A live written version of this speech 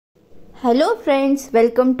Hello friends,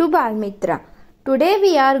 welcome to Balmitra. Today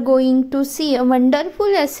we are going to see a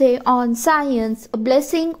wonderful essay on science, a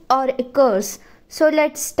blessing or a curse. So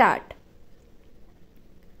let's start.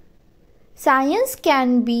 Science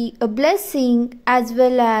can be a blessing as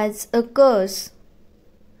well as a curse.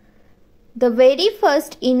 The very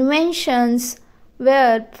first inventions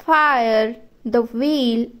were fire, the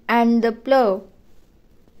wheel and the plough.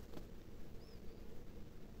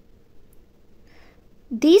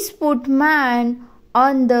 This put man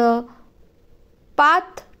on the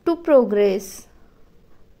path to progress.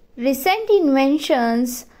 Recent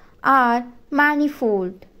inventions are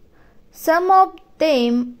manifold. Some of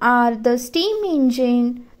them are the steam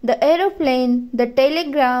engine, the aeroplane, the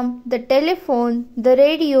telegram, the telephone, the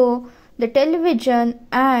radio, the television,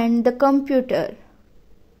 and the computer.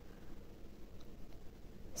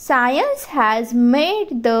 Science has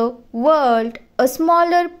made the world a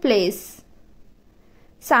smaller place.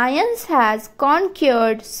 Science has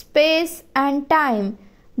conquered space and time.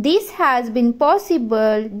 This has been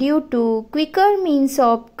possible due to quicker means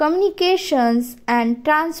of communications and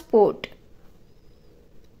transport.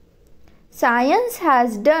 Science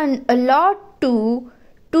has done a lot to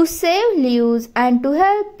save lives and to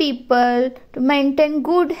help people to maintain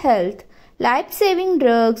good health. Life-saving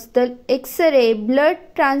drugs, the X-ray, blood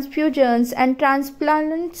transfusions and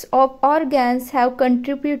transplants of organs have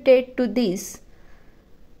contributed to this.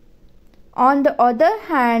 On the other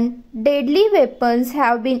hand, deadly weapons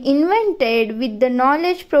have been invented with the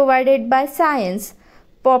knowledge provided by science.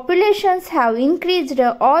 Populations have increased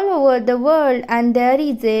all over the world and there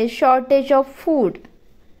is a shortage of food.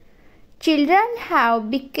 Children have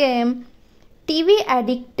become TV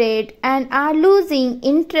addicted and are losing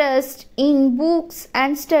interest in books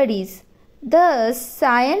and studies. Thus,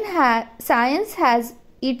 science has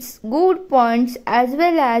its good points as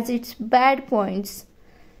well as its bad points.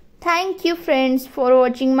 Thank you friends for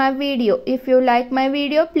watching my video. If you like my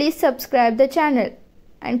video, please subscribe the channel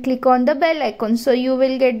and click on the bell icon so you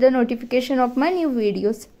will get the notification of my new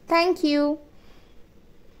videos. Thank you.